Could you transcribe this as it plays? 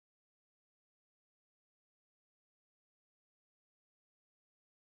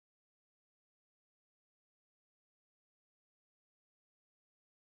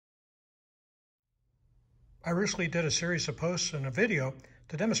I recently did a series of posts and a video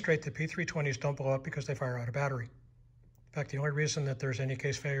to demonstrate that P320s don't blow up because they fire out of battery. In fact, the only reason that there's any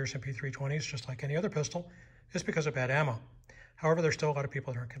case failures in P320s, just like any other pistol, is because of bad ammo. However, there's still a lot of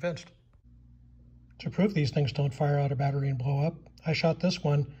people that aren't convinced. To prove these things don't fire out of battery and blow up, I shot this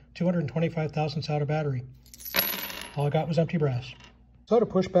one 225 thousandths out of battery. All I got was empty brass. So to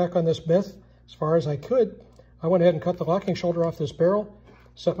push back on this myth as far as I could, I went ahead and cut the locking shoulder off this barrel,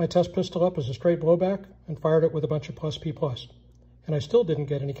 set my test pistol up as a straight blowback, and fired it with a bunch of plus P+. And I still didn't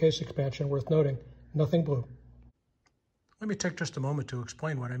get any case expansion worth noting. Nothing blew. Let me take just a moment to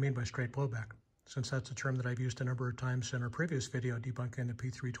explain what I mean by straight blowback, since that's a term that I've used a number of times in our previous video debunking the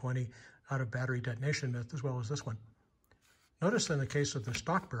P320 out of battery detonation myth, as well as this one. Notice in the case of the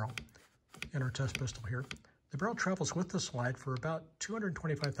stock barrel in our test pistol here, the barrel travels with the slide for about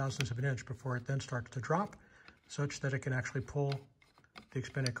 225 thousandths of an inch before it then starts to drop, such that it can actually pull the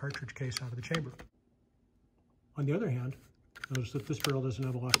expanded cartridge case out of the chamber. On the other hand, notice that this barrel doesn't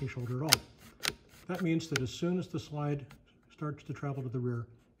have a locking shoulder at all. That means that as soon as the slide starts to travel to the rear,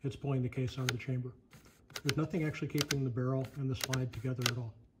 it's pulling the case out of the chamber. There's nothing actually keeping the barrel and the slide together at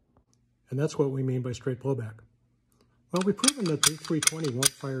all. And that's what we mean by straight blowback. Well, we've proven that the P320 won't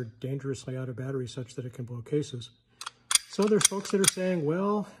fire dangerously out of battery such that it can blow cases. So there's folks that are saying,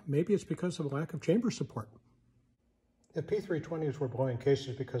 well, maybe it's because of a lack of chamber support. If P320s were blowing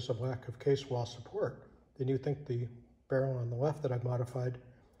cases because of lack of case wall support, then you'd think the barrel on the left that I've modified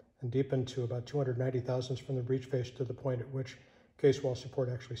and deepened to about 290 thousandths from the breech face to the point at which case wall support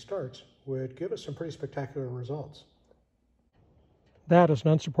actually starts would give us some pretty spectacular results. That is an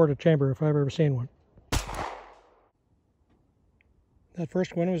unsupported chamber if I've ever seen one. That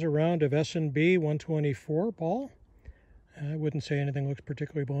first one was a round of S&B 124 ball. I wouldn't say anything looks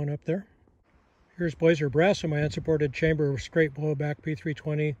particularly blown up there. Here's Blazer brass in my unsupported chamber straight blowback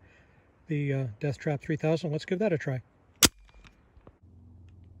P320, the Death Trap 3000. Let's give that a try.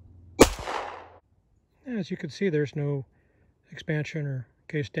 As you can see, there's no expansion or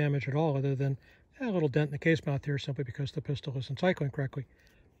case damage at all, other than a little dent in the case mouth here, simply because the pistol isn't cycling correctly.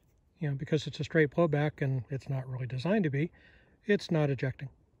 Because it's a straight blowback and it's not really designed to be, it's not ejecting.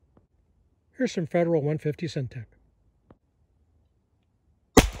 Here's some Federal 150 Syntec.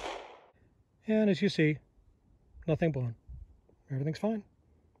 And as you see, nothing blown. Everything's fine.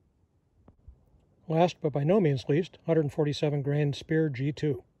 Last, but by no means least, 147 grain Speer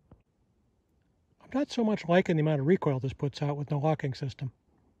G2. I'm not so much liking the amount of recoil this puts out with no locking system.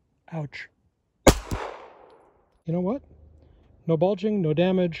 Ouch. You know what? No bulging, no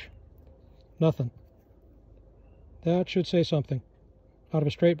damage, nothing. That should say something. Out of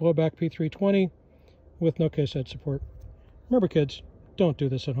a straight blowback P320 with no case head support. Remember, kids, don't do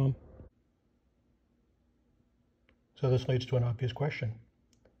this at home. So this leads to an obvious question.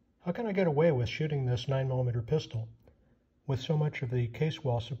 How can I get away with shooting this 9mm pistol with so much of the case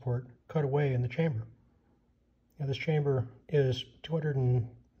wall support cut away in the chamber? This chamber is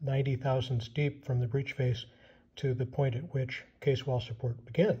 290 thousandths deep from the breech face to the point at which case wall support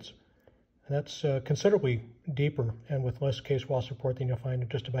begins. And that's considerably deeper and with less case wall support than you'll find in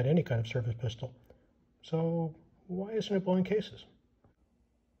just about any kind of service pistol. So why isn't it blowing cases?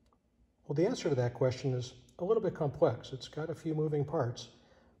 Well, the answer to that question is a little bit complex. It's got a few moving parts,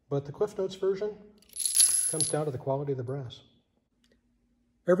 but the Cliff Notes version comes down to the quality of the brass.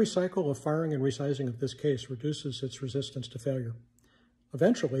 Every cycle of firing and resizing of this case reduces its resistance to failure.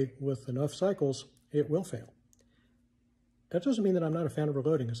 Eventually, with enough cycles, it will fail. That doesn't mean that I'm not a fan of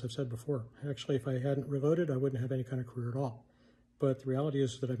reloading, as I've said before. Actually, if I hadn't reloaded, I wouldn't have any kind of career at all. But the reality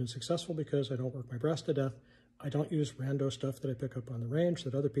is that I've been successful because I don't work my brass to death. I don't use rando stuff that I pick up on the range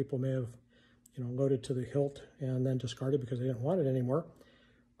that other people may have loaded to the hilt and then discarded because they didn't want it anymore.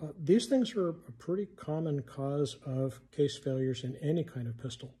 These things are a pretty common cause of case failures in any kind of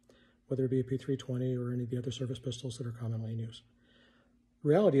pistol, whether it be a P320 or any of the other service pistols that are commonly in use. The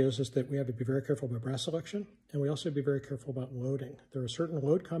reality is that we have to be very careful about brass selection, and we also have to be very careful about loading. There are certain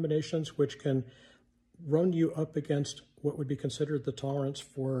load combinations which can run you up against what would be considered the tolerance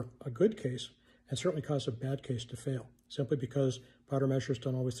for a good case and certainly cause a bad case to fail, simply because powder measures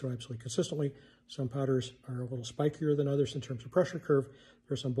don't always throw absolutely consistently. Some powders are a little spikier than others in terms of pressure curve.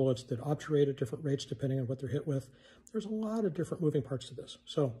 There are some bullets that obturate at different rates depending on what they're hit with. There's a lot of different moving parts to this.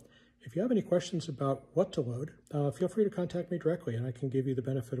 So if you have any questions about what to load, feel free to contact me directly, and I can give you the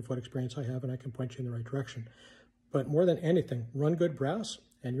benefit of what experience I have, and I can point you in the right direction. But more than anything, run good brass,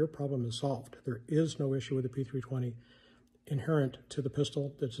 and your problem is solved. There is no issue with the P320 inherent to the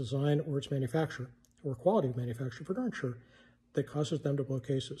pistol, its design, or its manufacture, or quality of manufacture for darn sure, that causes them to blow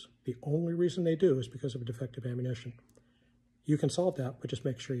cases. The only reason they do is because of a defective ammunition. You can solve that, but just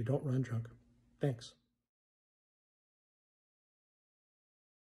make sure you don't run junk. Thanks.